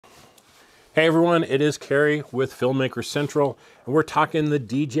Hey everyone, it is Kerry with Filmmaker Central, and we're talking the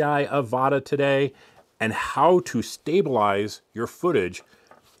DJI Avata today and how to stabilize your footage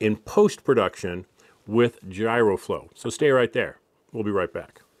in post-production with Gyroflow. So stay right there. We'll be right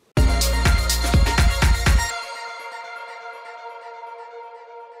back.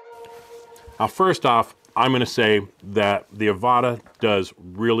 Now first off, I'm going to say that the Avata does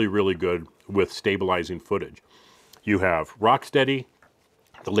really good with stabilizing footage. You have Rocksteady,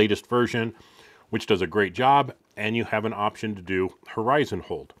 the latest version, which does a great job, and you have an option to do horizon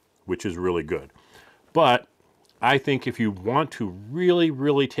hold, which is really good. But I think if you want to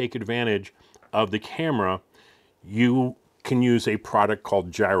really take advantage of the camera, you can use a product called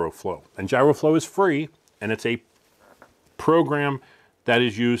Gyroflow. And Gyroflow is free, and it's a program that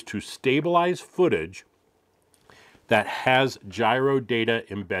is used to stabilize footage that has gyro data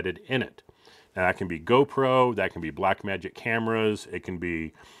embedded in it. Now that can be GoPro, that can be Blackmagic cameras, it can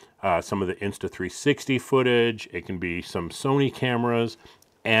be some of the Insta360 footage, it can be some Sony cameras,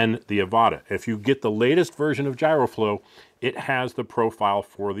 and the Avata. If you get the latest version of Gyroflow, it has the profile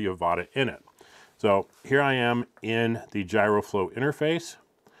for the Avata in it. So here I am in the Gyroflow interface.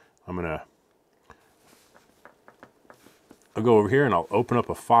 I'll go over here and I'll open up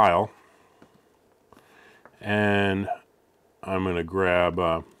a file, and I'm going to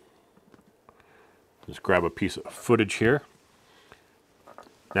grab just grab a piece of footage here.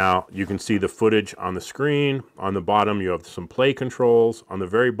 Now you can see the footage on the screen. On the bottom you have some play controls. On the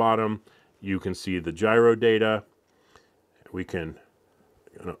very bottom you can see the gyro data. We can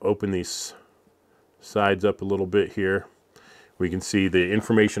open these sides up a little bit here. We can see the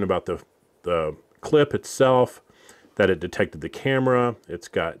information about the clip itself, that it detected the camera. It's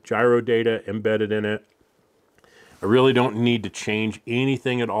got gyro data embedded in it. I really don't need to change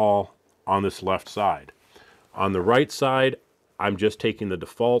anything at all on this left side. On the right side, I'm just taking the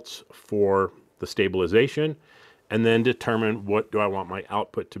defaults for the stabilization and then determine what do I want my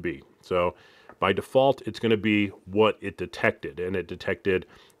output to be. So by default, it's going to be what it detected, and it detected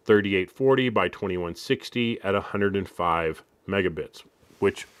 3840 by 2160 at 105 megabits,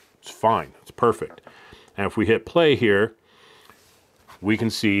 which is fine. It's perfect. And if we hit play here, we can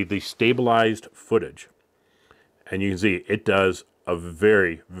see the stabilized footage. And you can see it does a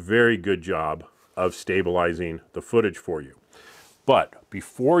very good job of stabilizing the footage for you. But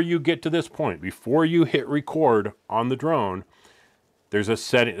before you get to this point, before you hit record on the drone, there's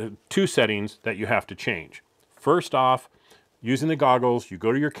two settings that you have to change. First off, using the goggles, you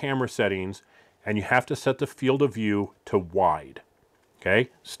go to your camera settings and you have to set the field of view to wide.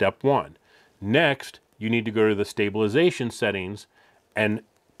 Okay, step one. Next, you need to go to the stabilization settings and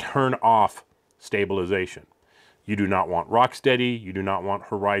turn off stabilization. You do not want Rocksteady, you do not want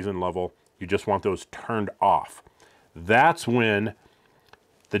horizon level, you just want those turned off. That's when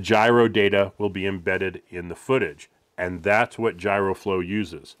the gyro data will be embedded in the footage, and that's what Gyroflow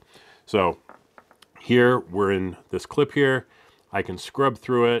uses. So here we're in this clip here. I can scrub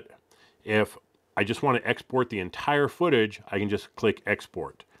through it. If I just want to export the entire footage, I can just click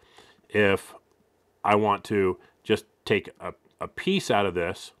export. If I want to just take a piece out of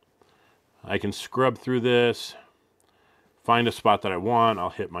this, I can scrub through this, find a spot that I want. I'll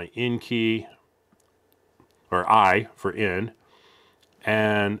hit my in key, or I for in,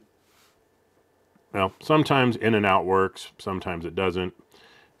 and well, sometimes in and out works, sometimes it doesn't.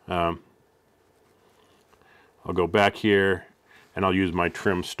 I'll go back here and I'll use my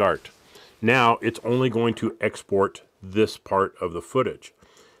trim start. Now it's only going to export this part of the footage.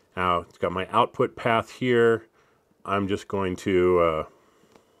 Now it's got my output path here. I'm just going to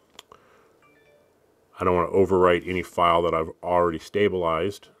I don't want to overwrite any file that I've already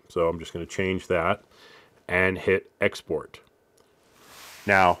stabilized, so I'm just going to change that and hit export.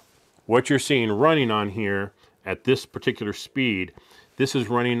 Now, what you're seeing running on here at this particular speed, this is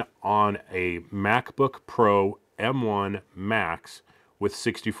running on a MacBook Pro M1 Max with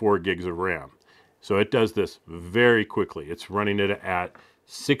 64 gigs of RAM. So it does this very quickly. It's running it at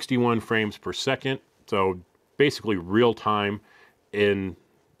 61 frames per second, so basically real time.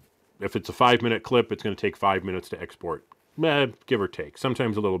 If it's a 5-minute clip, it's going to take 5 minutes to export, give or take,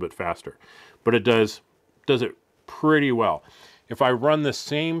 sometimes a little bit faster. But it does it pretty well. If I run the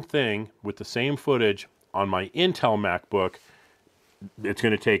same thing with the same footage on my Intel MacBook, it's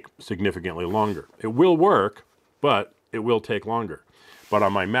going to take significantly longer. It will work, but it will take longer. But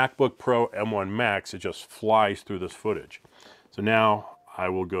on my MacBook Pro M1 Max, it just flies through this footage. So now I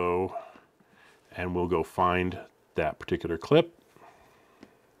will go and we'll go find that particular clip.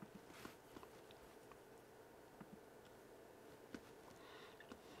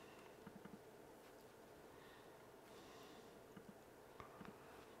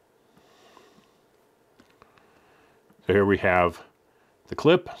 So here we have the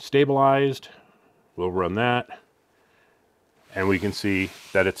clip stabilized. We'll run that. And we can see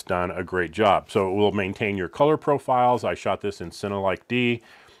that it's done a great job. So it will maintain your color profiles. I shot this in Cinelike D.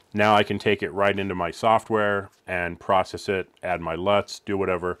 Now I can take it right into my software and process it, add my LUTs, do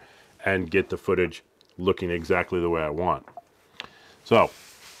whatever, and get the footage looking exactly the way I want. So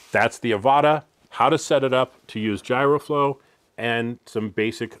that's the Avata, how to set it up to use Gyroflow, and some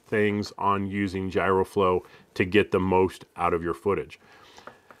basic things on using Gyroflow to get the most out of your footage.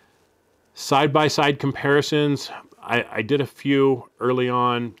 Side-by-side comparisons, I did a few early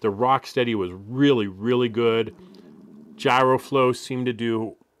on. The Rocksteady was really, really good. Gyroflow seemed to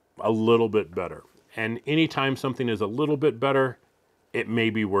do a little bit better. And anytime something is a little bit better, it may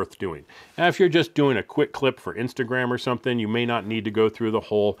be worth doing. Now, if you're just doing a quick clip for Instagram or something, you may not need to go through the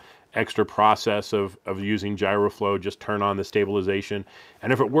whole extra process of using Gyroflow. Just turn on the stabilization.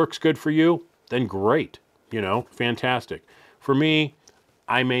 And if it works good for you, then great, you know, fantastic. For me,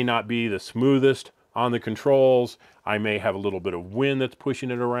 I may not be the smoothest on the controls. I may have a little bit of wind that's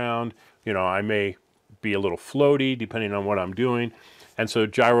pushing it around. You know, I may be a little floaty depending on what I'm doing. And so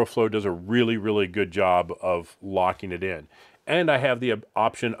Gyroflow does a really, really good job of locking it in. And I have the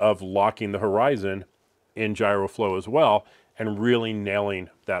option of locking the horizon in Gyroflow as well and really nailing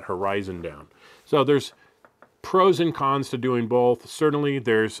that horizon down. So there's pros and cons to doing both. Certainly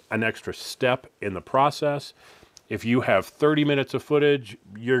there's an extra step in the process. If you have 30 minutes of footage,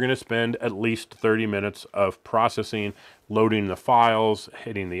 you're going to spend at least 30 minutes of processing, loading the files,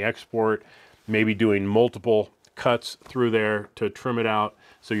 hitting the export, maybe doing multiple cuts through there to trim it out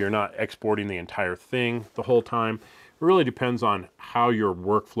so you're not exporting the entire thing the whole time. It really depends on how your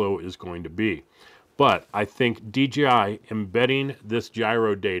workflow is going to be. But I think DJI embedding this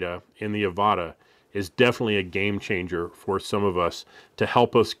gyro data in the Avata is definitely a game changer for some of us to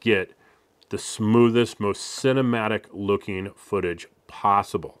help us get the smoothest, most cinematic looking footage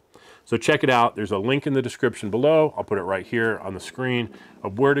possible. So check it out. There's a link in the description below. I'll put it right here on the screen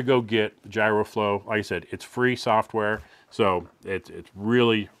of where to go get Gyroflow. Like I said, it's free software. So it's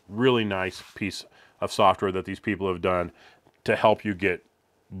really, really nice piece of software that these people have done to help you get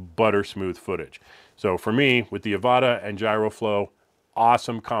butter smooth footage. So for me, with the Avata and Gyroflow,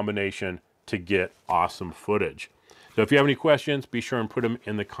 awesome combination to get awesome footage. So if you have any questions, be sure and put them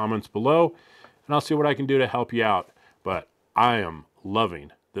in the comments below, and I'll see what I can do to help you out. But I am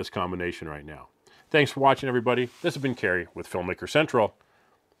loving this combination right now. Thanks for watching, everybody. This has been Kerry with Filmmaker Central.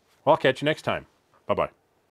 I'll catch you next time. Bye-bye.